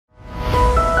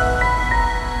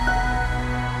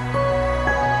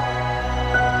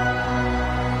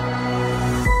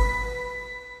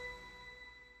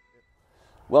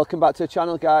Welcome back to the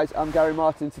channel, guys. I'm Gary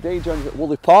Martin. Today joined us at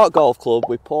Woolley Park Golf Club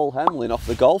with Paul Hemlin off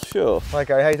the golf show. Hi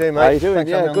Gary, how you doing, mate? How you doing? Thanks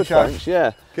Yeah, good, thanks.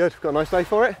 Yeah. Good, got a nice day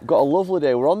for it? We've got a lovely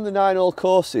day. We're on the 9-hole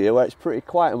course here where it's pretty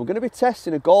quiet, and we're going to be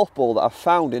testing a golf ball that I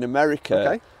found in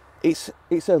America. Okay.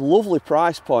 It's a lovely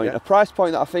price point, a price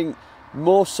point that I think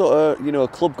most sort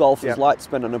of, club golfers like to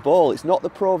spend on a ball. It's not the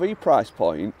Pro V price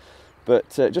point, but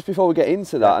just before we get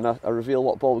into that and I reveal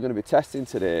what ball we're going to be testing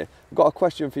today, I've got a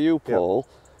question for you, Paul.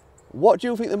 What do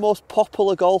you think the most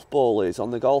popular golf ball is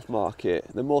on the golf market?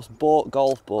 The most bought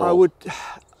golf ball?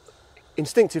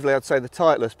 Instinctively I'd say the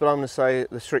Titleist, but I'm going to say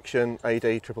the Strixon AD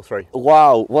 333.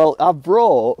 Wow, well I've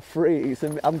brought three,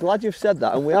 I'm glad you've said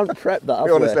that, and we haven't prepped that, have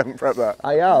we? We honestly haven't prepped that.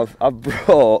 I have. I've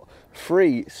brought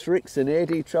three Strixon AD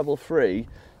 333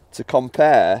 to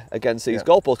compare against these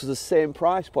golf balls because the same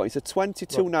price point. It's a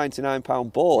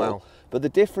 £22.99 ball. Wow. But the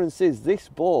difference is this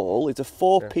ball is a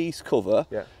four-piece cover.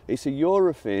 It's a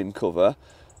urethane cover.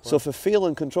 So for feel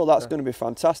and control, that's going to be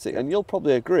fantastic. And you'll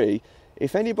probably agree,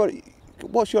 if anybody...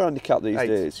 What's your handicap these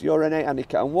days? You're an 8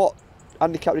 handicap. And what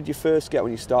handicap did you first get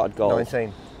when you started golf?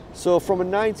 19. So from a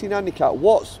 19 handicap,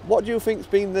 what do you think's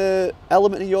been the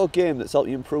element of your game that's helped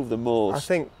you improve the most? I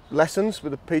think lessons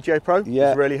with the PGA Pro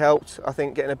has really helped. I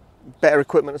think getting a better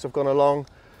equipment as I've gone along.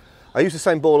 I use the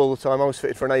same ball all the time. I was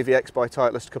fitted for an AVX by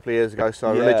Titleist a couple of years ago, so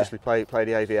I religiously play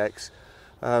the AVX.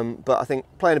 But I think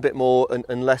playing a bit more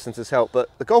and lessons has helped. But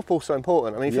the golf ball's so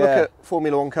important. I mean, if you look at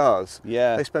Formula One cars,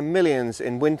 they spend millions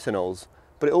in wind tunnels,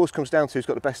 but it always comes down to who's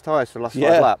got the best tyres for the last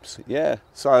 5 laps.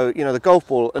 So, the golf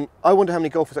ball, and I wonder how many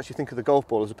golfers actually think of the golf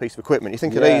ball as a piece of equipment. You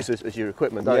think of these as your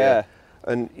equipment, don't you?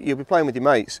 And you'll be playing with your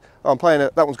mates. Oh, I'm playing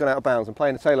that one's gone out of bounds. I'm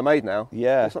playing a TaylorMade now.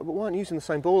 It's like, but why aren't you using the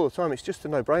same ball all the time? It's just a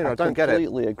no-brainer. I don't get it. I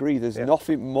completely agree. There's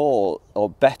nothing more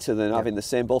or better than having the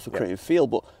same ball for creating feel.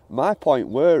 But my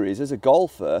point is, as a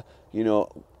golfer,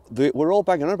 we're all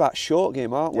banging on about short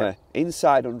game, aren't we?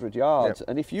 Inside 100 yards.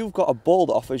 And if you've got a ball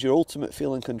that offers your ultimate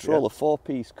feel and control, a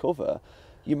four-piece cover,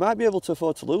 you might be able to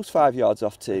afford to lose 5 yards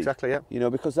off tee. Exactly,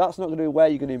 because that's not going to be where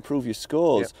you're going to improve your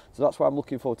scores. So that's why I'm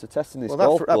looking forward to testing this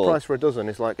golf ball. That price for a dozen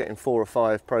is like getting 4 or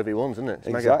 5 Pro V1s, isn't it? It's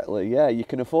exactly, mega. You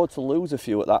can afford to lose a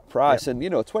few at that price. And,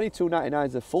 $22.99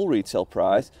 is the full retail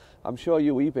price. I'm sure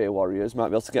you eBay warriors might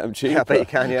be able to get them cheaper. I bet you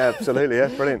can, absolutely,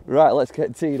 brilliant. Right, let's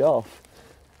get teed off.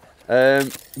 We're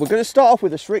going to start off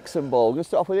with a Strixon ball. We're going to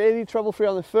start off with AD treble 3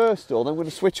 on the first hole, then we're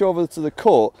going to switch over to the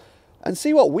cut and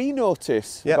see what we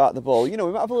notice about the ball. We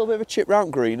might have a little bit of a chip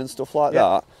round green and stuff like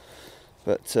that,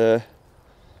 but it's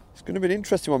going to be an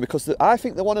interesting one because I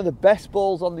think that one of the best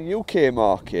balls on the UK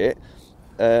market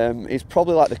is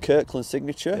probably like the Kirkland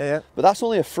Signature, but that's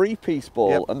only a 3-piece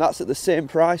ball and that's at the same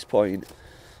price point.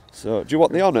 So do you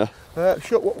want the honour?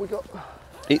 Sure, what we got?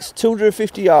 It's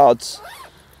 250 yards,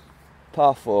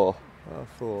 par 4. Par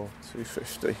 4,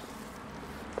 250.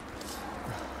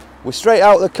 We're straight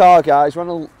out of the car, guys.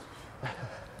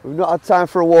 We've not had time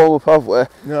for a warm-up, have we?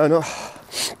 No, no.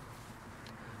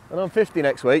 And I'm 50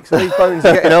 next week, so these bones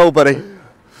are getting old, buddy.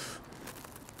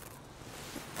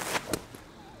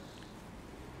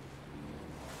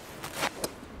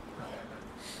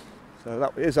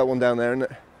 So here's that one down there, isn't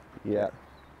it? Yeah.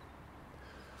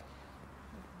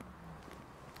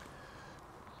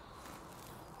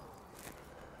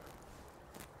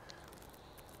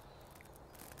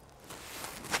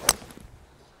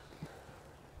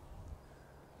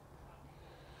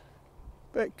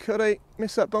 Bit cuddy,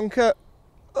 missed that bunker.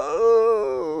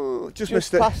 Oh, just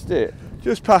missed it. Just past it.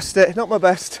 Just past it, not my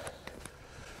best.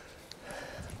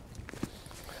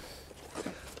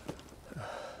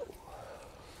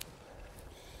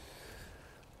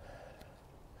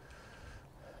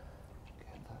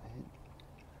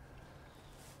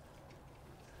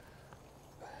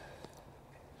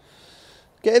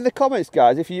 Get in the comments,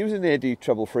 guys, if you're using an AD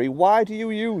treble 3, why do you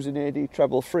use an AD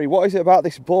treble 3? What is it about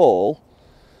this ball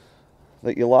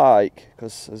that you like?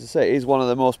 Because, as I say, it is one of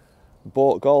the most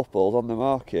bought golf balls on the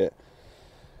market.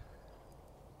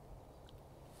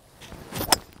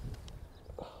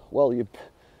 Well, you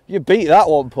beat that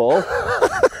one, Paul.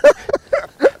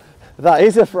 That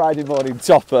is a Friday morning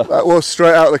topper. That was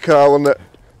straight out of the car, wasn't it?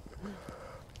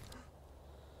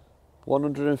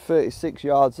 136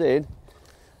 yards in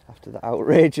after the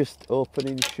outrageous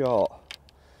opening shot.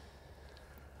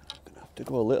 I'm going to have to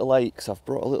go a little late because I've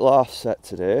brought a little offset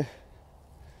today.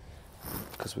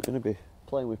 Because we're going to be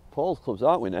playing with Paul's clubs,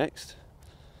 aren't we, next?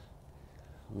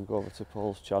 We'll go over to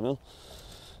Paul's channel.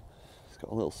 He's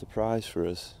got a little surprise for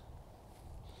us.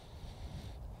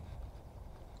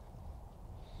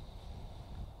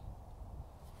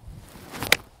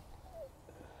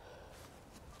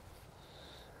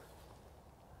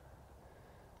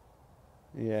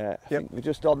 Yeah, I think we're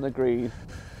just on the green.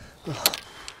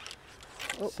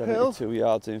 Uphill. 72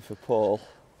 yards in for Paul.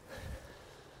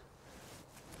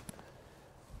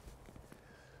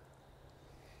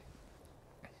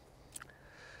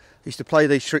 Used to play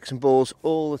these Shrixon balls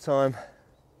all the time.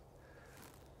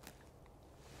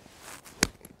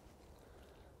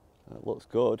 That looks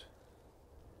good.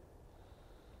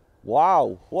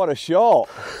 Wow, what a shot!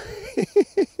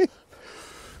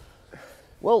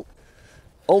 Well,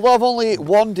 although I've only hit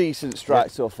one decent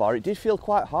strike so far, it did feel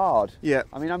quite hard. Yeah.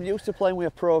 I mean, I'm used to playing with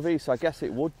a Pro V, so I guess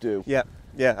it would do. Yeah,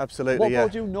 yeah, absolutely. What ball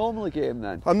do you normally game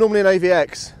then? I'm normally an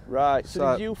AVX. Right,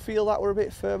 so did you feel that were a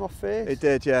bit firm off face? It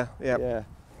did, yeah. Yeah.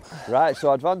 Right,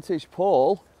 so advantage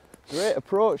Paul. Great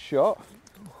approach shot.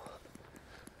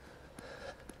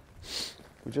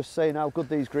 We're just saying how good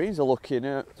these greens are looking.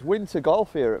 It's winter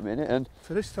golf here at the minute, and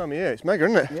for this time of year, it's mega,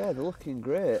 isn't it? Yeah, they're looking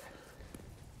great.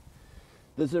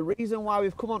 There's a reason why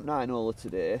we've come on 9-holer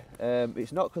today.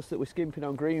 It's not because that we're skimping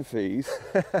on green fees.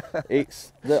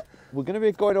 It's that we're going to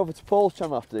be going over to Paul's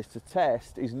channel after this to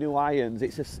test his new irons.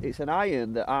 It's an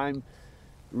iron that I'm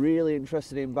really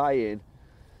interested in buying,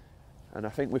 and I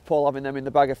think with Paul having them in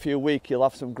the bag a few weeks, he'll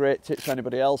have some great tips for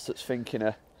anybody else that's thinking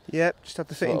of just have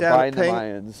to sitting down buying them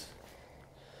irons.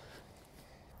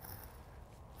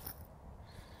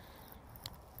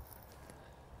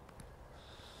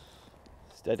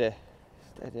 Steady.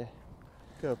 Steady.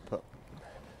 Good putt.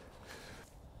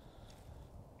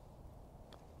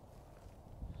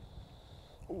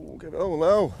 Oh, give it. Oh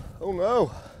no. Oh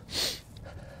no. Let's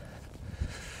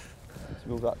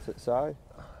move that to the side.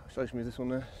 Show me this one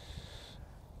there.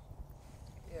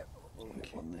 Yep.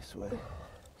 One this way.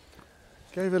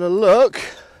 Gave it a look.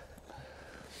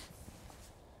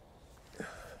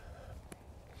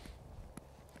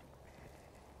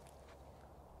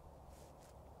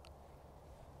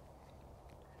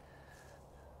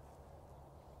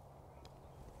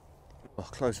 Oh,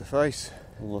 close the face.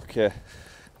 Look, I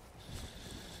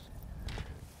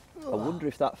wonder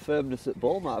if that firmness at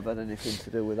ball might have had anything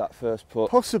to do with that first putt.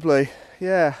 Possibly,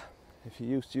 yeah. If you're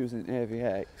used to using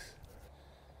AVX.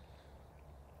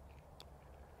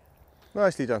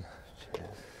 Nicely done. Cheers.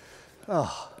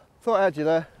 Oh, thought I had you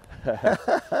there.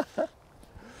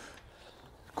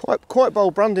 Quite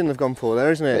bold branding they've gone for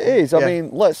there, isn't it? It is. I mean,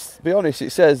 let's be honest.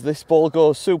 It says this ball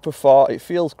goes super far. It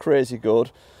feels crazy good.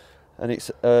 And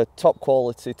it's a top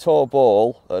quality tour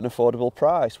ball at an affordable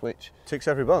price, which ticks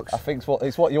every box. I think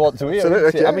it's what you want to hear.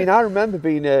 Absolutely, yeah. I mean, I remember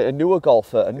being a newer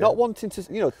golfer and not wanting to,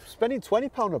 spending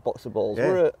 £20 on a box of balls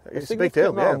were a significant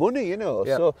amount of money,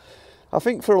 Yeah. So I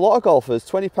think for a lot of golfers,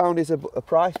 £20 is a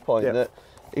price point that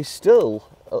is still,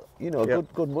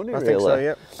 good money, really. I think so,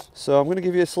 yeah. So I'm going to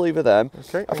give you a sleeve of them.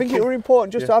 Okay, I think it were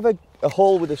important just to have a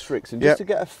hole with the Shrixon, just to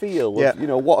get a feel of,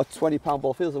 what a £20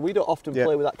 ball feels. And we don't often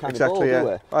play with that kind of ball, do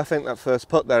we? I think that first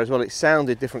putt there as well, it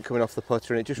sounded different coming off the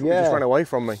putter and it just ran away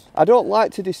from me. I don't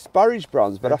like to disparage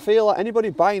brands, but I feel like anybody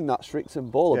buying that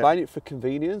Shrixon ball are buying it for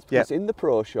convenience, because it's in the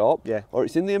pro shop, or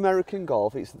it's in the American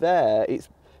Golf, it's there,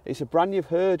 it's a brand you've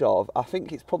heard of. I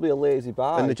think it's probably a lazy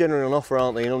buy. And they're generally on offer,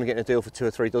 aren't they? You're only getting a deal for 2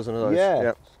 or 3 dozen of those.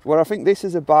 Yeah. Well, I think this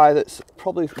is a buy that's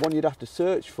probably one you'd have to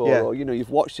search for. Or, you've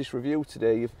watched this review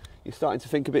today, you're starting to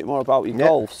think a bit more about your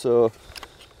golf. So,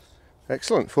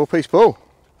 excellent, 4-piece ball.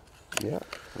 Yeah,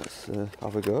 let's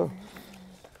have a go.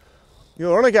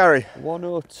 You're on it, Gary.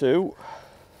 102.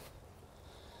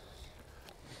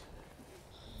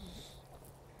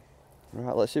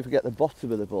 Right, let's see if we get the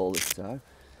bottom of the ball this time.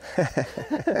 I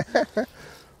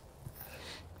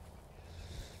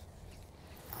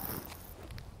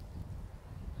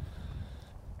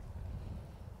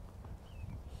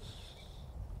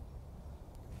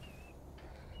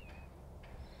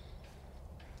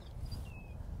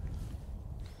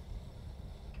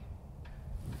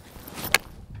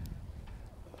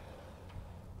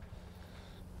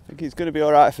think it's going to be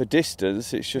all right for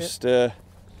distance. It's just not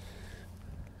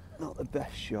the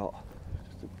best shot.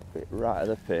 Just a bit right of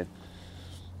the pin.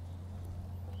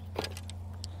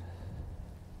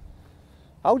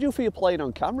 How do you feel playing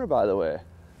on camera, by the way?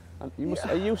 Are you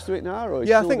used to it now? Or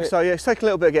I think so. Yeah, it's taken a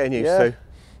little bit of getting used to.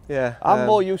 Yeah, I'm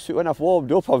more used to it when I've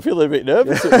warmed up. I'm feeling a bit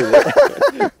nervous at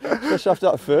it. Especially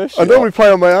after that first shot. I normally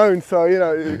play on my own, so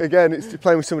again, it's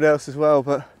playing with somebody else as well.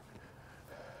 But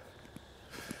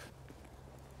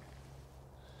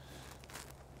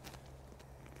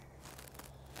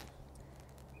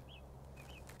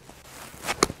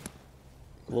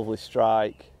lovely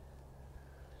strike.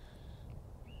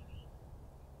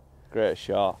 Great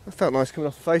shot. That felt nice coming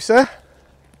off the face there.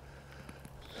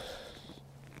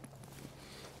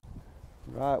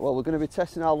 Right, well, we're going to be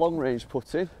testing our long range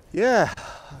putting. Yeah,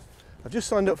 I've just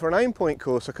signed up for an aim point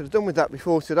course. I could have done with that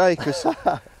before today because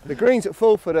The greens at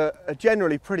Fulford are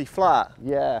generally pretty flat.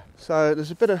 Yeah. So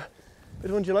there's a bit of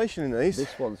undulation in these.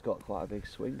 This one's got quite a big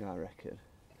swing, I reckon.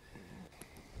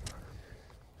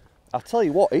 I'll tell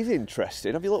you what is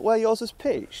interesting. Have you looked where yours is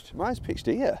pitched? Mine's pitched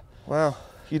here. Wow.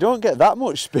 You don't get that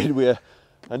much spin with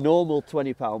a normal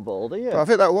 £20 ball, do you? But I've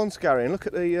hit that once, Gary, and look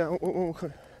at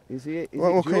the... Is it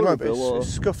durable? It's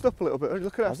scuffed up a little bit.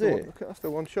 Look at that. Look at after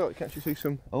one shot. You can actually see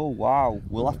some... Oh, wow.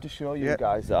 We'll have to show you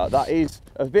guys that. That is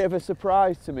a bit of a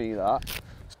surprise to me, that.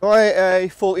 So I hit a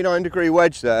 49-degree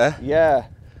wedge there. Yeah.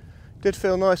 Did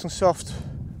feel nice and soft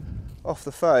off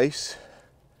the face.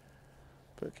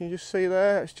 But can you just see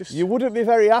there? It's just... You wouldn't be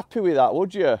very happy with that,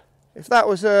 would you? If that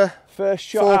was a first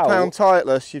shot £4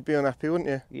 Titleist, you'd be unhappy, wouldn't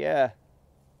you? Yeah.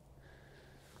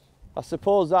 I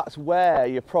suppose that's where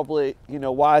you're probably, you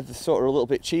know, why they're sort of a little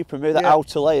bit cheaper. Maybe the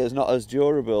outer layer's not as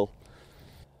durable.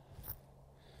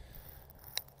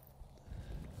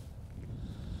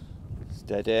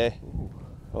 Steady.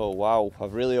 Oh wow,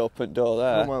 I've really opened door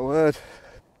there. Oh my word.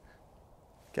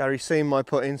 Gary's seen my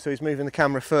putting, so he's moving the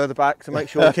camera further back to make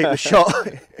sure we keep the shot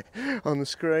on the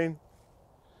screen.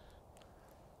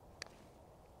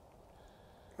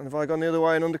 And have I gone the other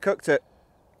way and undercooked it?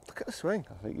 Look at the swing.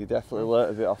 I think you definitely learnt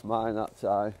a bit off mine that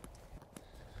time.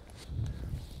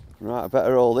 Right, I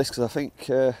better roll this because I think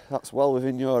that's well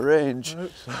within your range. I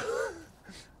hope so.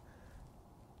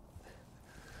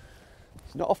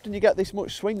 It's not often you get this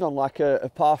much swing on like a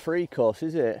par 3 course,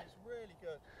 is it? It's really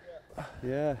good,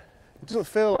 Yeah. It doesn't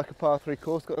feel like a par 3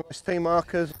 course. It's got nice tee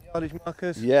markers, yardage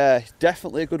markers. Yeah, it's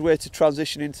definitely a good way to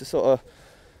transition into sort of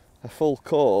a full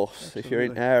course. Absolutely. If you're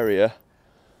in area.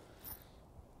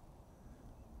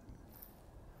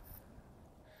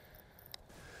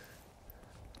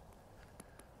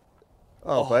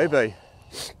 Oh, baby.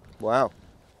 Wow.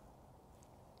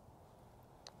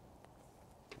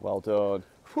 Well done.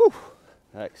 Whew.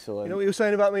 Excellent. You know what you were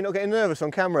saying about me not getting nervous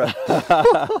on camera?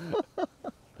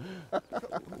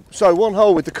 So, one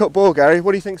hole with the cut ball, Gary.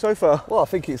 What do you think so far? Well, I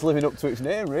think it's living up to its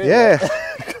name, really. Yeah.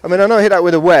 I mean, I know I hit that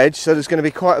with a wedge, so there's going to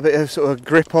be quite a bit of sort of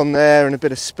grip on there and a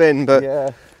bit of spin,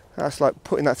 but that's like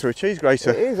putting that through a cheese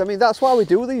grater. It is. I mean, that's why we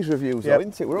do these reviews, though,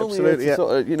 isn't it? We're only here to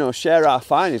sort of, you know, share our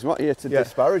findings. We're not here to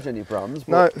disparage any brands,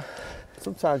 but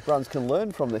sometimes brands can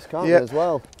learn from this, can't they, as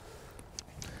well?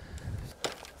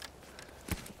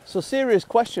 So, serious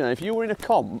question, if you were in a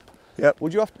comp,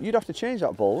 you'd have to change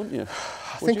that ball, wouldn't you?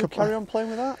 Would you carry on playing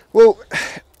with that? Well,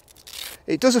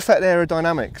 it does affect the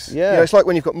aerodynamics. Yeah. You know, it's like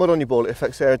when you've got mud on your ball, it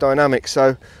affects the aerodynamics.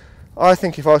 So I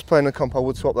think if I was playing a comp, I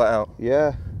would swap that out.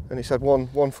 Yeah. And it's had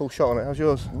one full shot on it. How's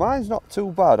yours? Mine's not too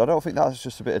bad. I don't think that's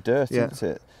just a bit of dirt, isn't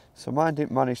it? So mine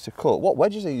didn't manage to cut. What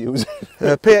wedges are you using?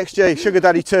 PXG, Sugar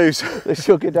Daddy 2s. The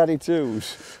Sugar Daddy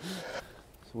 2s.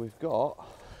 So we've got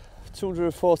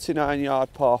 249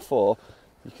 yard par 4.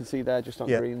 You can see there just on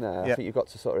green there. I think you've got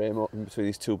to sort of aim up in between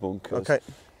these two bunkers. Okay.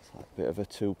 It's like a bit of a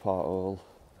 2-part hole.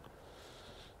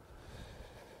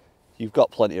 You've got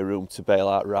plenty of room to bail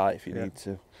out right if you need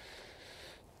to.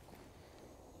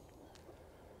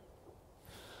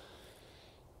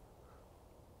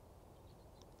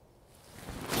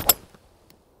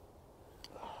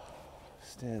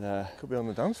 Stay there. Could be on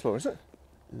the dance floor, is it?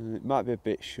 It might be a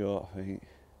bit short, I think.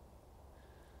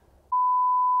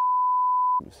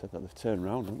 They said that they've turned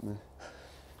round, haven't they?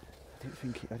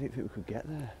 I didn't think we could get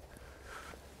there.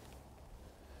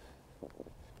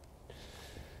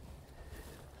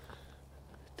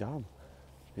 Damn,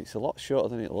 it's a lot shorter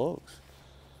than it looks.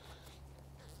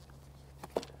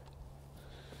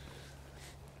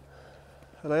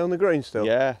 Are they on the green still?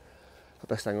 Yeah. I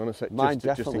best hang on a sec. Mine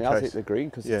just definitely in case. has hit the green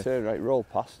because they turned right, rolled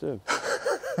past them.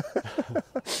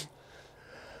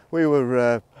 We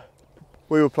were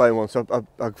playing once. I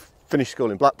finished school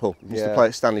in Blackpool. Used to play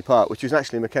at Stanley Park, which was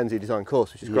actually a Mackenzie design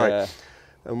course, which is great.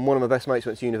 And one of my best mates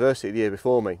went to university the year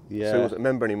before me, so he wasn't a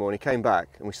member anymore. And he came back,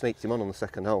 and we sneaked him on the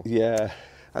second hole. Yeah.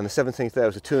 And the 17th there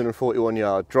was a 241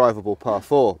 yard drivable par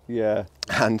 4. Yeah.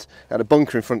 And had a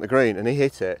bunker in front of the green, and he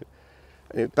hit it.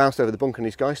 And it bounced over the bunker, and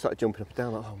these guys started jumping up and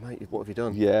down like, "Oh mate, what have you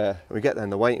done?" Yeah. And we get there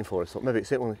and they're waiting for us. Thought maybe it's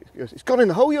it. He goes, "It's gone in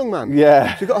the hole, young man."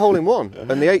 Yeah. So we got a hole in one,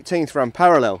 and the 18th ran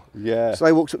parallel. Yeah. So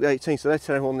they walked up the 18th. So they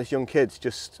tell everyone this young kid's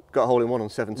just got a hole in one on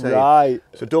 17. Right.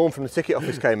 So Dawn from the ticket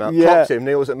office came out, clocked him.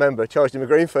 Neil was a member, charged him a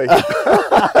green fee.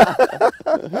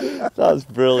 That's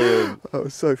brilliant. That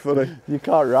was so funny. You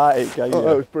can't write it, can you? Oh,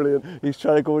 that was brilliant. He's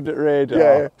trying to go under the radar.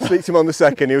 Yeah. Sneaked him on the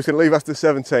second. He was going to leave after the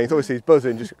 17th. Obviously he's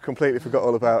buzzing. Just completely forgot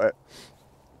all about it.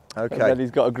 Okay. And then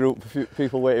he's got a group of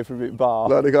people waiting for him at the bar. A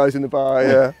lot of guys in the bar,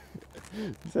 yeah.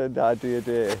 Said that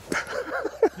day.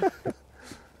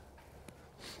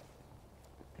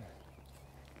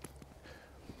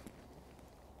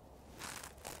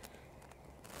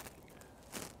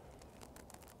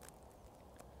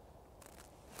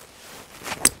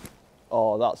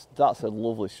 Oh, that's a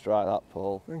lovely strike, that,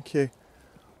 Paul. Thank you.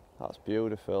 That's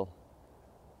beautiful.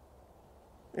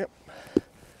 Yep.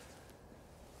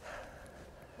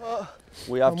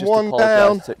 We have just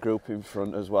apologised to group in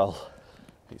front as well.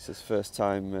 It's his first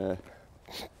time. I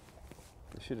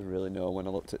should have really known when I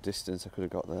looked at distance I could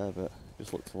have got there, but it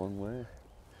just looked a long way.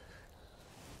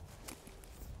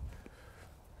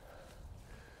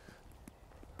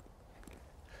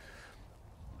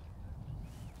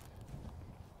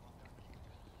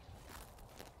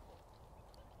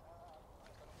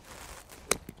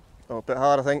 Oh, a bit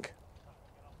hard, I think.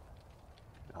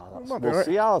 Oh, we'll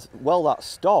see how well that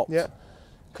stopped. Yeah.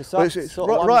 Because it's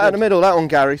right out the middle, that one,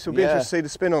 Gary. So it'll be interesting to see the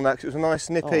spin on that, because it was a nice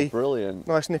nippy, brilliant,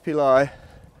 nice nippy lie.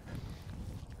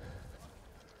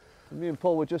 Me and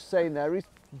Paul were just saying there, his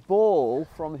ball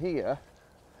from here,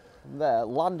 there,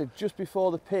 landed just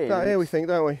before the pin. That here we think,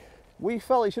 don't we? We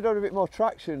felt he should have had a bit more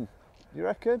traction. You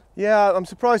reckon? Yeah, I'm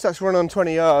surprised that's run on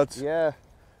 20 yards. Yeah.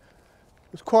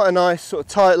 It was quite a nice sort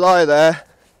of tight lie there.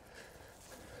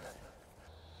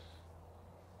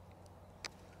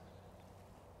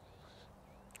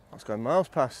 That's going miles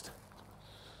past.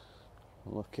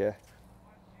 Okay.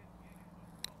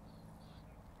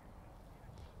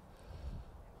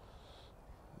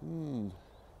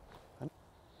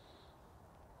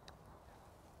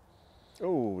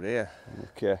 Oh dear.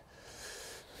 Okay.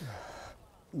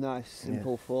 Nice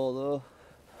simple 4 though.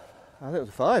 I think it was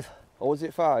a 5. Or was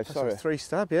it 5? That's Sorry. a 3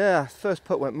 stab, yeah. First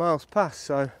putt went miles past,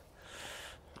 so. Have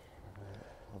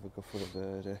a go for the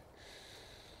birdie.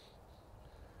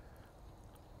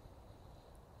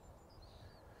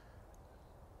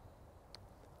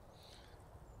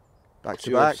 Back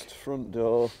to back. Front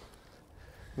door.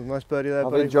 Nice birdie there,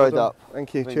 I've buddy. enjoyed Well that.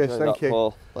 Thank you. Cheers. Thank you.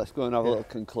 Paul. Let's go and have a little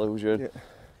conclusion. Yeah.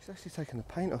 He's actually taken the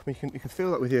paint off me. You can feel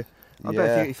that with you. I bet if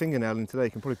you get your fingernail in today, you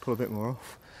can probably pull a bit more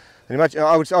off. And imagine,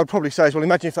 I would probably say as well,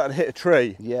 imagine if that had hit a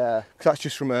tree. Yeah. Because that's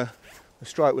just from a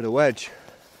strike with a wedge.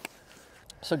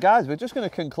 So guys, we're just going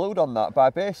to conclude on that by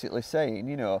basically saying,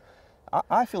 you know,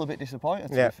 I feel a bit disappointed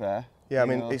to be fair. Yeah, I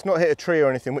mean, it's not hit a tree or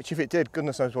anything, which if it did,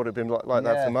 goodness knows what it would have been like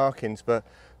that for the markings, but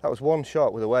that was one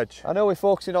shot with a wedge. I know we're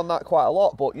focusing on that quite a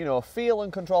lot, but, you know, feel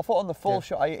and control, foot on the full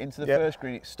shot I hit into the first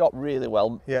green, it stopped really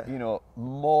well. Yeah. You know,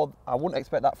 more, I wouldn't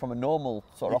expect that from a normal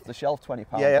sort of off-the-shelf £20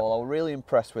 ball. I was really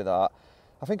impressed with that.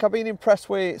 I think I've been impressed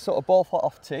with sort of ball flight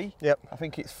off tee. Yep. I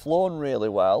think it's flown really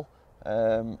well.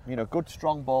 You know, good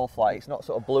strong ball flight. It's not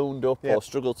sort of ballooned up or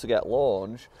struggled to get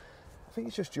launch. I think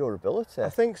it's just durability. I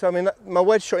think so. I mean, my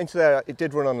wedge shot into there, it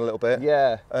did run on a little bit.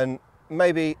 Yeah. And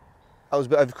maybe I was a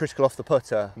bit overcritical off the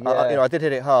putter. Yeah. I did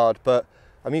hit it hard, but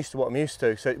I'm used to what I'm used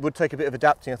to. So it would take a bit of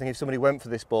adapting. I think if somebody went for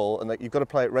this ball, and that you've got to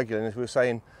play it regularly, and as we were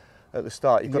saying at the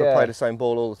start, you've got to play the same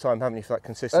ball all the time, haven't you, for that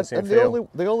consistency and feel.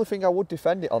 The only thing I would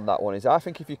defend it on that one is I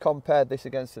think if you compared this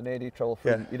against an AD Treble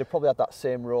Free, you'd have probably had that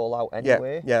same rollout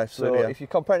anyway. Yeah, absolutely. So if you're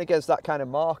comparing against that kind of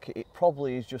market, it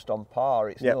probably is just on par.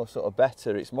 It's no sort of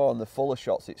better. It's more on the fuller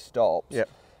shots it stops. Yeah.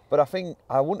 But I think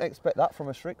I wouldn't expect that from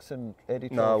a Srixon AD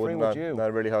Treble Free, would you? No,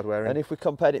 really hard wearing. And if we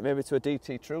compared it maybe to a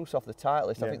DT Truce off the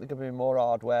Titleist, I think they're going to be more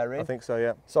hard wearing. I think so,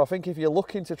 yeah. So I think if you're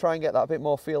looking to try and get that bit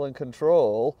more feel and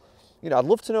control, you know, I'd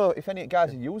love to know if any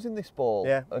guys are using this ball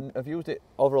and have used it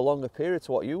over a longer period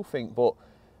to what you think. But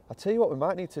I tell you what, we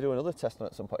might need to do another test on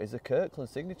at some point is the Kirkland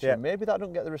signature. Yeah. Maybe that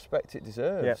doesn't get the respect it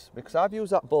deserves because I've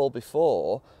used that ball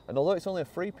before, and although it's only a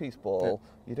 3-piece ball,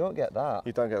 you don't get that.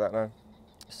 You don't get that, no.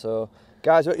 So,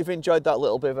 guys, I hope you've enjoyed that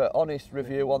little bit of an honest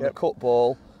review on the cut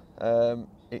ball.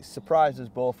 It surprised us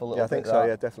both a little bit. Yeah, I think so,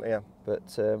 yeah, definitely, yeah. But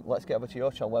let's get over to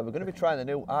your channel where we're going to be trying the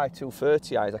new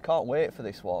i230 eyes. I can't wait for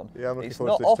this one. Yeah, I'm looking it's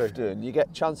forward not to this often too. you get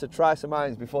a chance to try some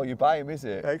irons before you buy them, is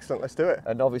it? Excellent, let's do it.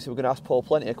 And obviously we're going to ask Paul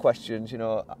plenty of questions. You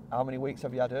know, how many weeks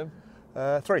have you had him?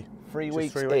 3. 3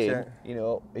 weeks in, yeah. You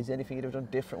know, is there anything you'd have done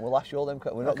different? We'll ask you all them.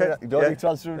 We're not okay. you don't need to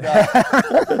answer them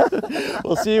now.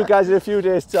 We'll see you guys in a few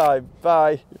days' time.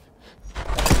 Bye.